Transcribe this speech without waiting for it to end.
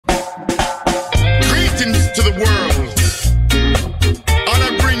to the world. All I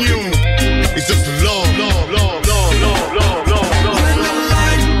bring you is just love, love, love, love, love, love, love, love. When the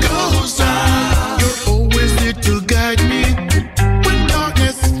light goes out, you're always there to guide me. When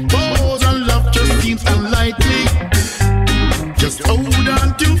darkness falls and love just seems unlikely, just hold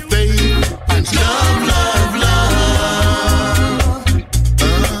on to faith and love, love, love.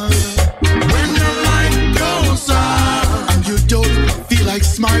 When the light goes out and you don't feel like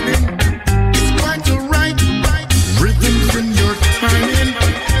smiling, it's quite alright. Rhythms in your timing.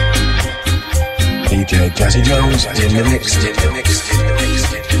 DJ Jazzy Jones in the mix, in the mix, in the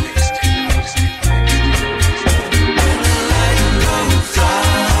mix, in the mix.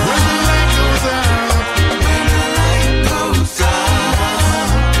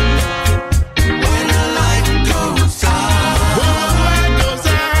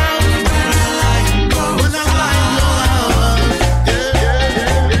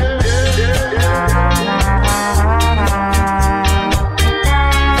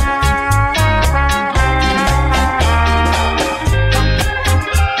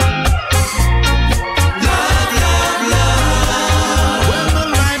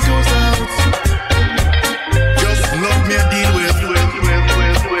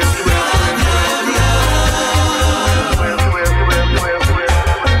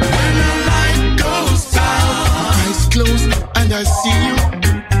 I see you,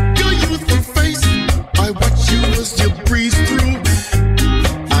 your youthful face. I watch you as you breeze through,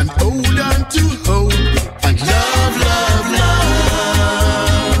 and hold on to hope and love, love, love.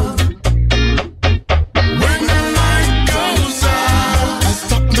 When the light goes out, I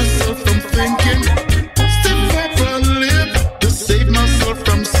stop myself from thinking, step up a lip to save myself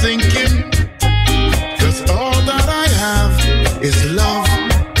from sinking. 'Cause all that I have is love.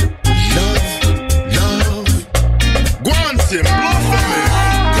 Blow for me.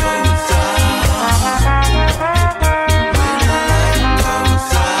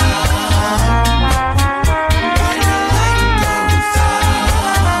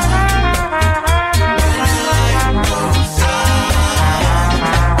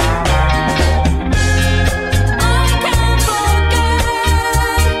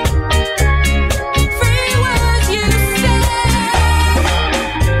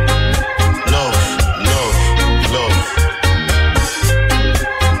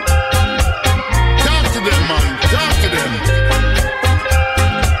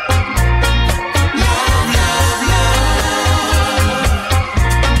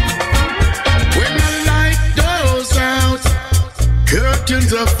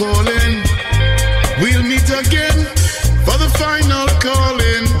 Curtains are falling. We'll meet again for the final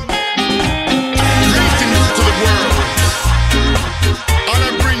calling. Greetings to the world. All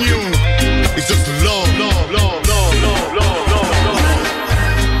I bring you is just love, love, love, love, love, love, love, love.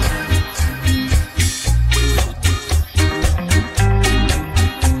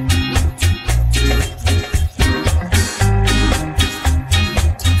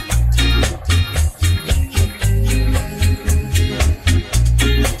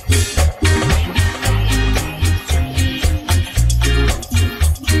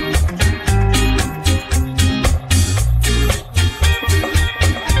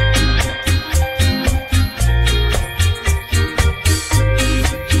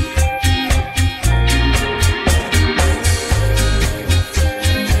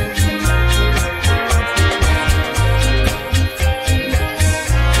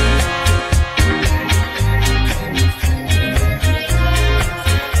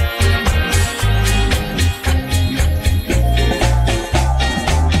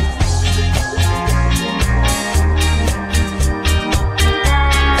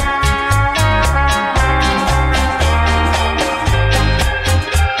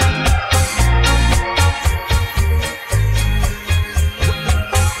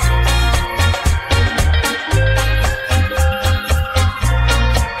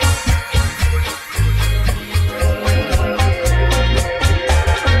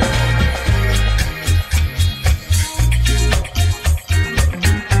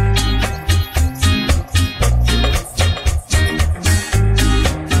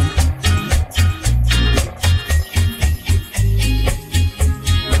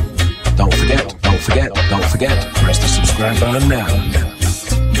 Don't forget, press the subscribe button now.